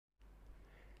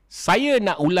Saya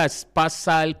nak ulas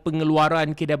pasal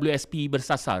pengeluaran KWSP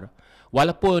Bersasar.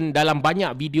 Walaupun dalam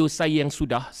banyak video saya yang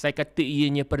sudah, saya kata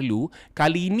ianya perlu,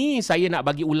 kali ini saya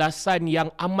nak bagi ulasan yang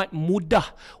amat mudah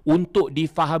untuk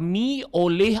difahami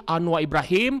oleh Anwar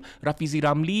Ibrahim, Rafizi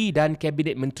Ramli dan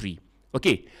Kabinet Menteri.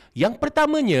 Okey, yang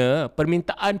pertamanya,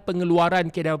 permintaan pengeluaran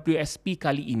KWSP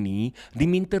kali ini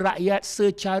diminta rakyat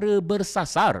secara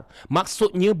bersasar.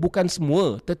 Maksudnya bukan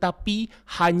semua, tetapi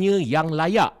hanya yang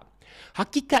layak.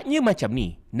 Hakikatnya macam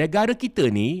ni, negara kita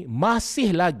ni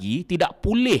masih lagi tidak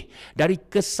pulih dari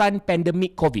kesan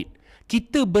pandemik COVID.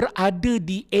 Kita berada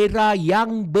di era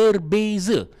yang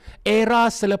berbeza,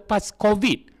 era selepas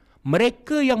COVID.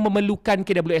 Mereka yang memerlukan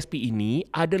KWSP ini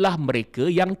adalah mereka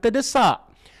yang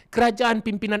terdesak. Kerajaan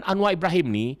pimpinan Anwar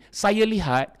Ibrahim ni, saya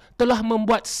lihat telah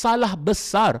membuat salah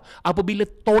besar apabila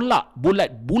tolak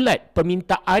bulat-bulat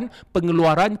permintaan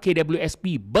pengeluaran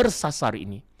KWSP bersasar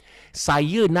ini.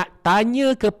 Saya nak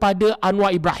tanya kepada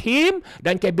Anwar Ibrahim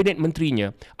dan Kabinet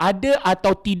Menterinya, ada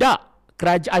atau tidak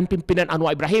kerajaan pimpinan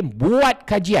Anwar Ibrahim buat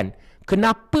kajian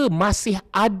kenapa masih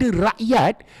ada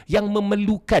rakyat yang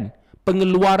memerlukan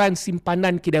pengeluaran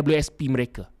simpanan KWSP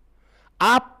mereka?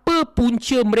 Apa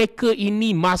punca mereka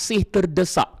ini masih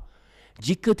terdesak?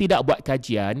 Jika tidak buat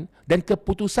kajian dan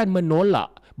keputusan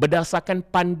menolak berdasarkan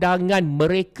pandangan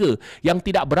mereka yang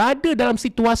tidak berada dalam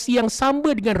situasi yang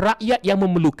sama dengan rakyat yang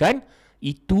memerlukan,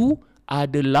 itu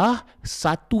adalah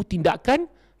satu tindakan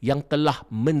yang telah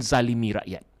menzalimi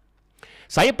rakyat.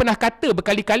 Saya pernah kata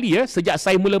berkali-kali sejak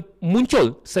saya mula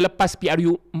muncul selepas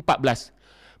PRU 14.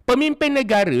 Pemimpin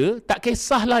negara tak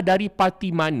kisahlah dari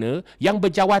parti mana yang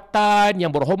berjawatan,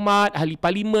 yang berhormat, ahli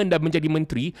parlimen dan menjadi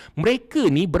menteri, mereka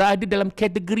ni berada dalam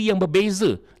kategori yang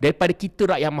berbeza daripada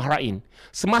kita rakyat mahrain.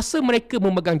 Semasa mereka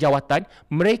memegang jawatan,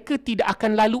 mereka tidak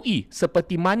akan lalui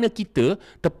seperti mana kita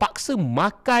terpaksa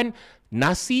makan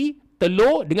nasi,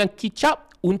 telur dengan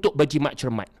kicap untuk berjimat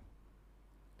cermat.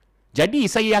 Jadi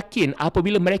saya yakin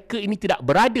apabila mereka ini tidak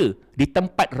berada di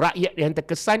tempat rakyat yang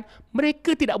terkesan,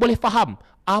 mereka tidak boleh faham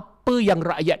apa yang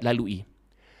rakyat lalui.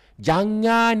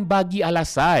 Jangan bagi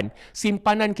alasan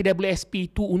simpanan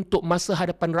KWSP itu untuk masa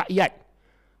hadapan rakyat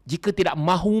jika tidak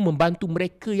mahu membantu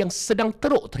mereka yang sedang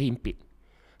teruk terhimpit.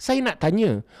 Saya nak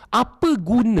tanya, apa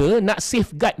guna nak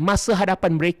safeguard masa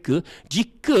hadapan mereka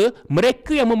jika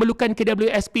mereka yang memerlukan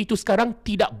KWSP itu sekarang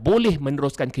tidak boleh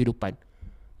meneruskan kehidupan?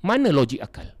 Mana logik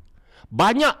akal?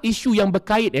 Banyak isu yang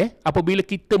berkait apabila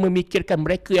kita memikirkan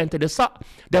mereka yang terdesak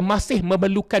dan masih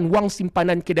memerlukan wang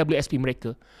simpanan KWSP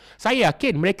mereka. Saya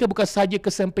yakin mereka bukan sahaja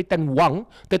kesempitan wang,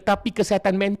 tetapi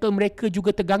kesihatan mental mereka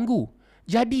juga terganggu.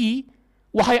 Jadi,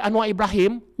 wahai Anwar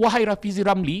Ibrahim, wahai Rafizi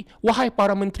Ramli, wahai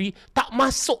para menteri, tak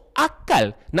masuk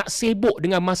akal nak sibuk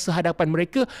dengan masa hadapan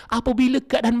mereka apabila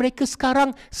keadaan mereka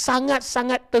sekarang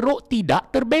sangat-sangat teruk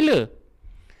tidak terbela.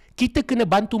 Kita kena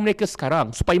bantu mereka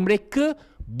sekarang supaya mereka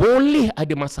boleh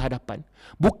ada masa hadapan.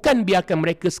 Bukan biarkan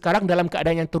mereka sekarang dalam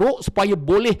keadaan yang teruk supaya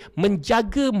boleh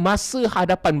menjaga masa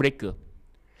hadapan mereka.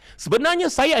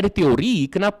 Sebenarnya saya ada teori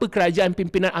kenapa kerajaan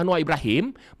pimpinan Anwar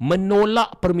Ibrahim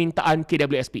menolak permintaan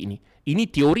KWSP ini. Ini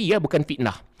teori bukan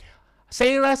fitnah.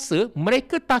 Saya rasa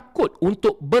mereka takut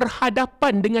untuk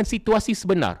berhadapan dengan situasi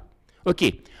sebenar.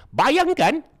 Okey,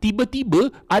 bayangkan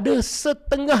tiba-tiba ada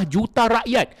 500,000 juta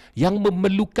rakyat yang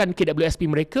memerlukan KWSP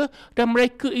mereka dan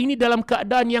mereka ini dalam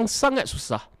keadaan yang sangat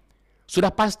susah.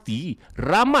 Sudah pasti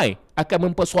ramai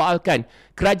akan mempersoalkan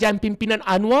kerajaan pimpinan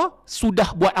Anwar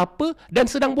sudah buat apa dan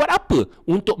sedang buat apa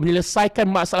untuk menyelesaikan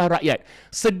masalah rakyat.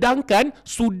 Sedangkan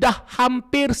sudah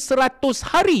hampir 100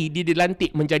 hari dia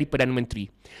dilantik menjadi Perdana Menteri.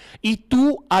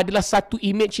 Itu adalah satu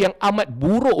imej yang amat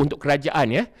buruk untuk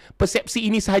kerajaan.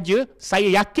 Persepsi ini sahaja saya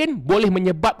yakin boleh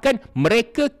menyebabkan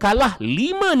mereka kalah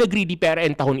 5 negeri di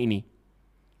PRN tahun ini.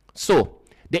 So,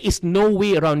 there is no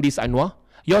way around this, Anwar.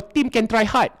 Your team can try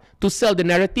hard to sell the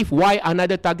narrative why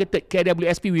another targeted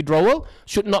KWSP withdrawal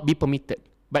should not be permitted.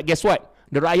 But guess what?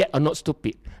 The rakyat are not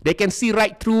stupid. They can see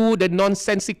right through the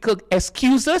nonsensical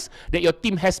excuses that your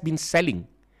team has been selling.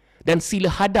 Dan sila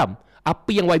hadam apa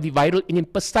yang YB Viral ingin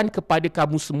pesan kepada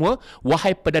kamu semua,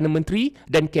 wahai Perdana Menteri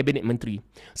dan Kabinet Menteri.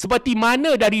 Seperti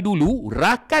mana dari dulu,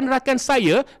 rakan-rakan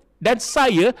saya dan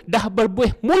saya dah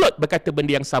berbuih mulut berkata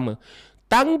benda yang sama.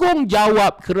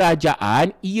 Tanggungjawab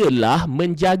kerajaan ialah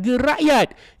menjaga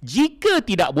rakyat. Jika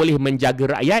tidak boleh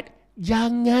menjaga rakyat,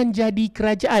 jangan jadi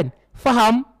kerajaan.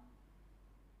 Faham?